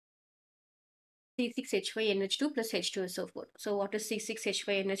C6H5 NH2 plus H2 SO4. So what is C6H5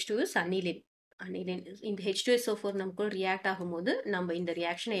 NH2 is aniline. Aniline. இந்த H2 SO4 நமக்கு react ஆகும்போது நம்ம இந்த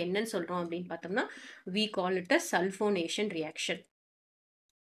reaction என்னன்னு சொல்றோம் அப்படின்னு பார்த்தோம்னா we call it a sulfonation reaction.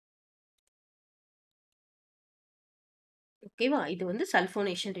 ஓகேவா? இது வந்து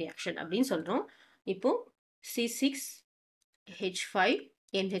sulfonation reaction அப்படின்னு சொல்றோம். இப்போ C6H5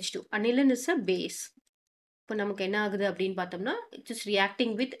 NH2. Aniline is a base. இப்போ நமக்கு என்ன ஆகுது அப்படின்னு பார்த்தோம்னா it is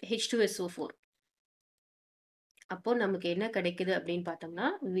reacting with H2 SO4. அப்போ நமக்கு என்ன கிடைக்குது அப்படின்னு பார்த்தோம்னா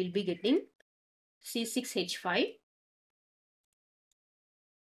we will be getting C6H5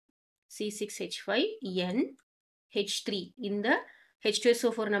 NH3. இந்த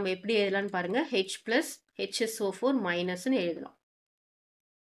H2SO4 நம்ம எப்படி எழுதலாம்னு பாருங்க H plus HSO4 minus னு எழுதலாம்.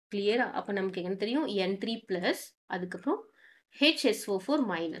 கிளியரா? அப்ப நமக்கு என்ன தெரியும் N3 plus அதுக்கப்புறம் HSO4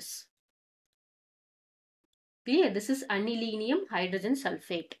 minus. Clear? This is anilinium hydrogen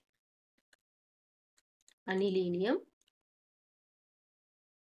sulfate. Anilinium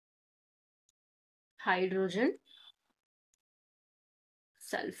hydrogen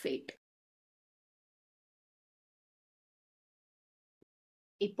sulfate.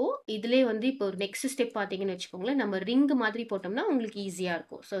 இப்போ இதுலயே வந்து இப்போ நெக்ஸ்ட் ஸ்டெப் பாத்தீங்கன்னு வச்சுக்கோங்களேன் நம்ம ரிங் மாதிரி போட்டோம்னா உங்களுக்கு ஈஸியா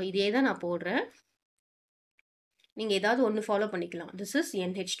இருக்கும் ஸோ இதே தான் நான் போடுறேன் நீங்க ஏதாவது ஒன்று ஃபாலோ பண்ணிக்கலாம் this is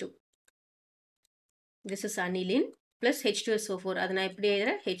NH2 this is aniline plus H2SO4 அதை நான் எப்படி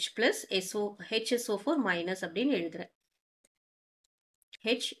எழுதுறேன் H plus HSO4 minus அப்படின்னு எழுதுறேன்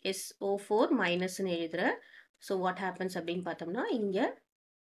HSO4 minus னு எழுதுறேன் so what happens அப்படின்னு பார்த்தோம்னா இங்க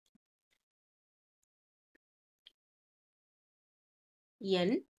N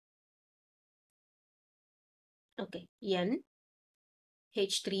okay N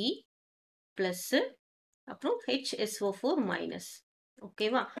H3 plus அப்புறம் HSO4 minus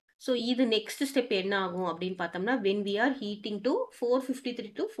ஓகேவா so இது next step என்ன ஆகும் அப்படின்னு பார்த்தோம்னா when we are heating to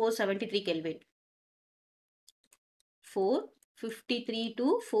 453 to 473 Kelvin 453 to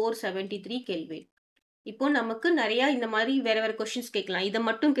 473 Kelvin இப்போ நமக்கு நிறைய இந்த மாதிரி வேற வேற கொஸ்டின்ஸ் கேட்கலாம் இதை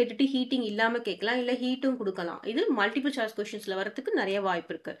மட்டும் கேட்டுட்டு ஹீட்டிங் இல்லாம கேட்கலாம் இல்ல ஹீட்டும் கொடுக்கலாம் இது மல்டிபிள் சாய்ஸ் கொஸ்டின்ஸ்ல வரதுக்கு நிறைய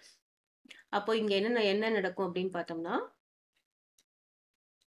வாய்ப்பு இருக்கு அப்போ இங்க என்ன நடக்கும் அப்படின்னு பார்த்தோம்னா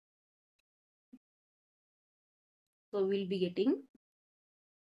so we'll be getting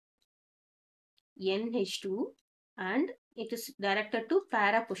NH2 and it is directed to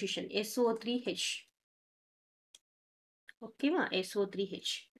para position SO3H ஓகேவா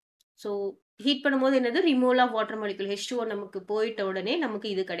SO3H so ஹீட் பண்ணும்போது என்னது removal of water molecule H2O நமக்கு போயிட்ட உடனே நமக்கு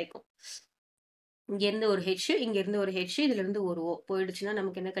இது கிடைக்கும் இங்க இருந்து ஒரு H இங்க இருந்து ஒரு H இதுல இருந்து ஒரு O போயிடுச்சுன்னா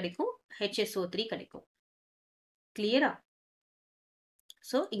நமக்கு என்ன கிடைக்கும் HSO3 கிடைக்கும் கிளியரா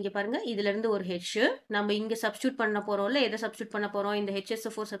சோ இங்க பாருங்க இதுல இருந்து ஒரு H நம்ம இங்க சப்ஸ்டிட்யூட் பண்ண போறோம்ல எதை சப்ஸ்டிட்யூட் பண்ண போறோம் இந்த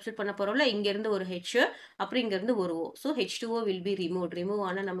HSO4 சப்ஸ்டிட்யூட் பண்ண போறோம்ல இங்க இருந்து ஒரு H அப்புறம் இங்க இருந்து ஒரு O so H2O will be removed remove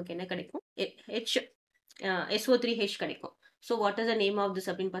ஆனா நமக்கு என்ன கிடைக்கும் SO3H கிடைக்கும் so what is the name of this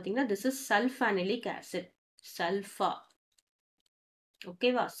அப்படின்னு பாத்தீங்கன்னா this is sulfanilic acid sulfa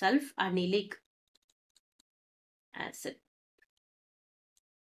ஓகேவா sulfanilic acid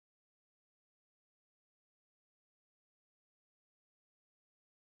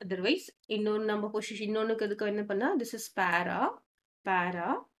otherwise இன்னொன்னு நம்ம பொசிஷன் இன்னொன்னுக்கு எதுக்கு என்ன பண்ணா this is para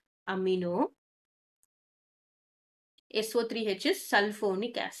amino SO3H is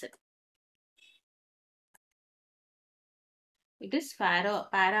sulfonic acid it is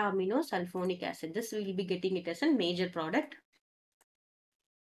para amino sulfonic acid this we will be getting it as a major product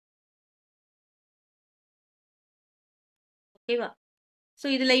ஓகேவா so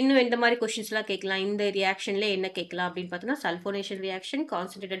இதுல இன்னும் எந்த மாதிரி क्वेश्चंसலாம் கேட்கலாம் இந்த ரியாக்ஷன்ல என்ன கேட்கலாம் அப்படினு பார்த்தா sulphonation reaction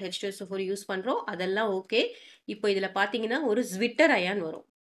concentrated H2SO4 use பண்றோம் அதெல்லாம் ஓகே இப்போ இதுல பாத்தீங்கன்னா ஒரு ஜ்விட்டர் அயான் வரும்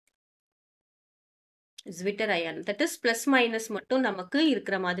zwitter ion that is plus minus மட்டும் நமக்கு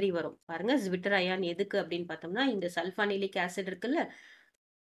இருக்கிற மாதிரி வரும் பாருங்க ஜ்விட்டர் அயான் எதுக்கு அப்படின்னு பார்த்தோம்னா இந்த சல்ஃபானிலிக் ஆசிட் இருக்குல்ல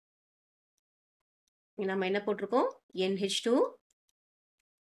நம்ம என்ன போட்டிருக்கோம் NH2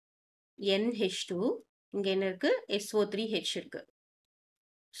 இங்க என்ன இருக்கு SO3H இருக்கு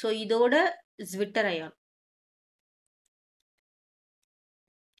சோ இதோட ஜ்விட்டர் அயான்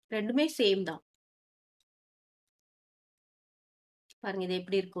ரெண்டுமே சேம் தான் பாருங்க இது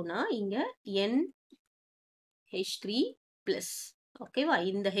எப்படி இருக்கும்னா இங்க NH3 பிளஸ் ஓகேவா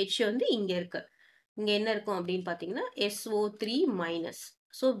இந்த H வந்து இங்க இருக்கு இங்க என்ன இருக்கும் அப்படின்னு பாத்தீங்கன்னா SO3 minus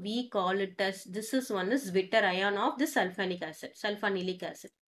so we call it as this is one is zwitter ion of this sulfanilic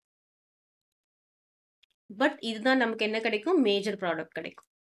acid but இதுதான் நமக்கு என்ன கிடைக்கும் மேஜர் ப்ராடக்ட் கிடைக்கும்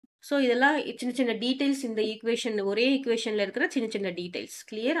சோ இதெல்லாம் சின்ன சின்ன டீடைல்ஸ் இந்த ஈக்குவேஷன் ஒரே ஈக்குவேஷன்ல இருக்கிற சின்ன சின்ன டீடைல்ஸ்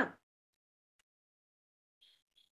கிளியரா